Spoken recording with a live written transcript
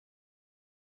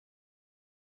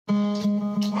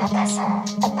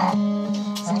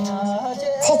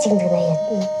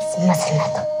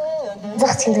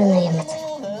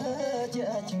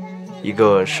一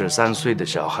个13岁的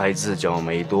小孩子叫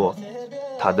梅多，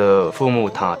他的父母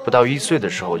他不到1岁的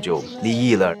时候就离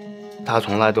异了，他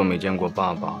从来都没见过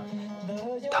爸爸。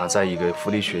他在一个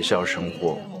福利学校生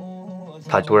活，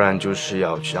他突然就是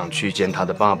想去见他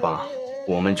的爸爸，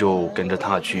我们就跟着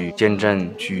他去见证，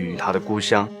去他的故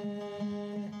乡。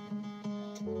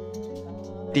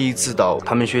第一次到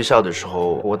他们学校的时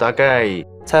候，我大概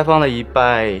采访了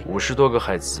150多个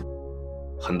孩子，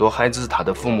很多孩子他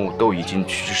的父母都已经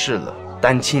去世了，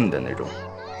单亲的那种。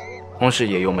同时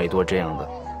也有梅多这样的，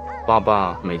爸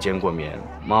爸没见过面，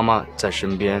妈妈在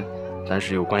身边，但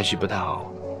是又关系不太好。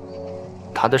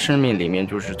他的生命里面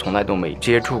就是从来都没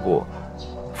接触过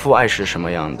父爱是什么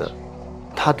样的，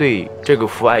他对这个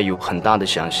父爱有很大的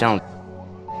想象。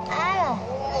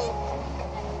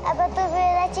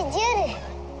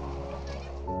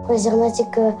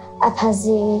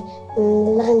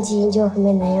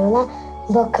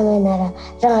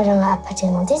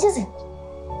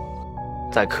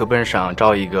在课本上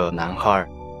找一个男孩，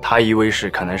他以为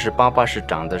可能是爸爸是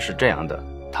长得是这样的，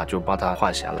他就把他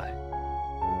画下来。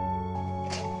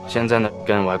现在呢，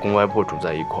跟外公外婆住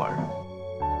在一块儿，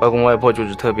外公外婆就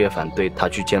是特别反对他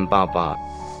去见爸爸。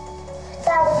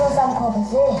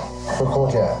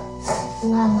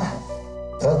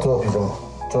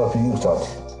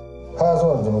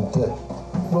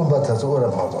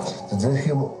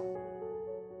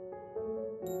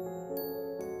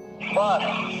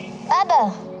爸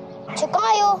爸，去干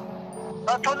哟！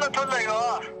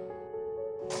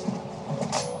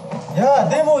呀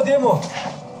，demo。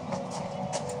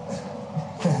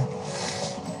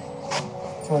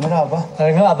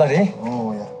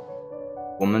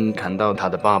我们看到他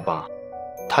的爸爸，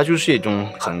他就是一种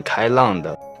很开朗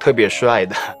的，特别帅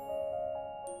的。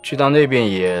去到那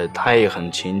边他也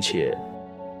很亲切，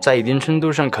在一定程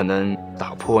度上可能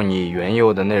打破你原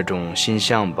有的那种形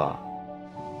象吧。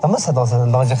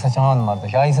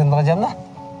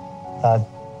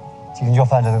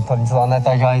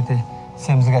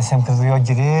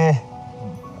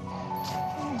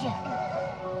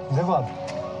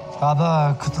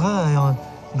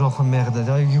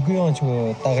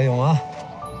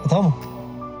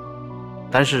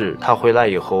但是他回来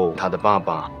以后，他的爸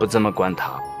爸不怎么管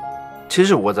他。其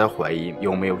实我在怀疑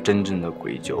有没有真正的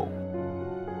愧疚。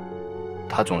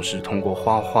他总是通过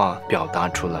画画表达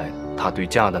出来他对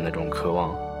家的那种渴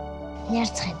望。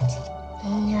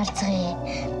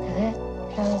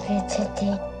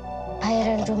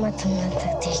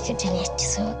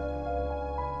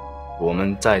我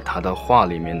们在他的画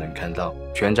里面能看到，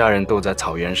全家人都在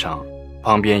草原上，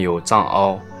旁边有藏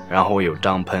獒，然后有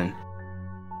帐篷。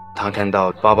他看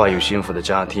到爸爸有幸福的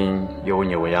家庭，有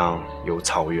牛羊，有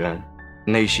草原，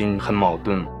内心很矛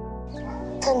盾。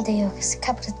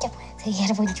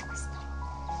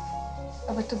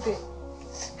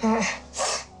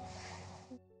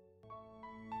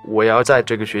我要在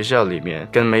这个学校里面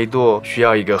跟梅多需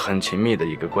要一个很亲密的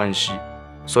一个关系，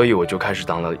所以我就开始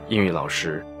当了英语老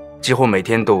师，几乎每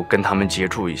天都跟他们接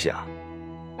触一下。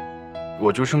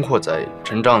我就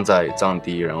成长在藏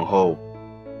地，然后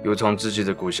又从自己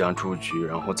的故乡出去，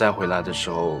然后再回来的时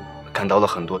候看到了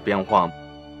很多变化。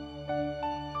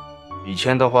以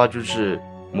前的话就是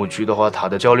牧区的话，它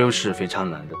的交流是非常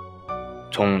难的，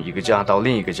从一个家到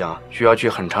另一个家需要去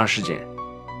很长时间。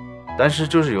但是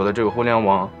就是有了这个互联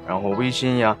网，然后微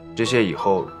信呀这些以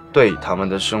后，对他们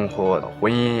的生活、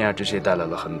婚姻呀这些带来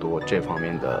了很多这方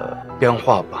面的变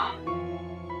化吧。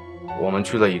我们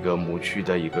去了一个牧区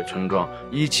的一个村庄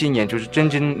，17年就是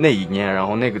正那一年，然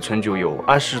后那个村就有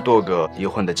20多个离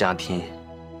婚的家庭。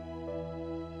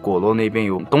果洛那边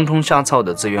有冬虫夏草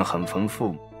的资源很丰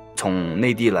富，从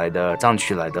内地来的、藏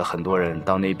区来的很多人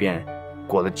到那边，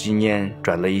过了几年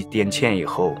赚了一点钱以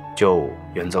后，就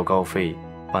远走高飞，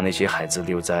把那些孩子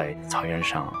留在草原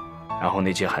上，然后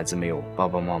那些孩子没有爸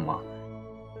爸妈妈。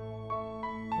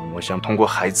我想通过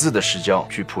孩子的视角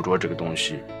去捕捉这个东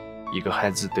西，一个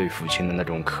孩子对父亲的那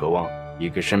种渴望，一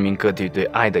个生命个体对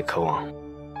爱的渴望。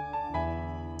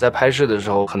在拍摄的时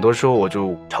候，很多时候我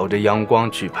就朝着阳光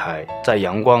去拍，在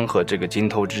阳光和这个镜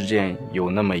头之间有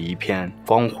那么一片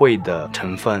光辉的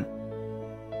成分。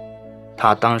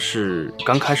他当时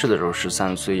刚开始的时候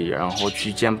13岁，然后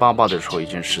去见爸爸的时候已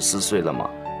经14岁了嘛。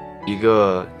一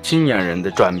个青年人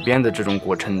的转变的这种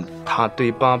过程，他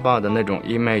对爸爸的那种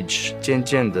image 渐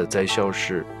渐的在消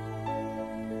失。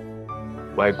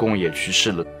外公也去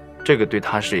世了，这个对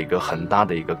他是一个很大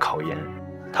的一个考验，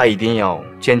他一定要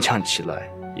坚强起来，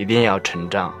一定要成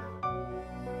长。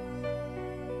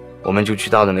我们就去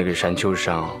到了那个山丘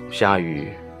上，下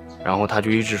雨，然后他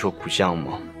就一直说故乡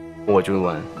嘛，我就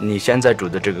问你现在住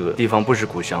的这个地方不是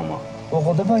故乡吗？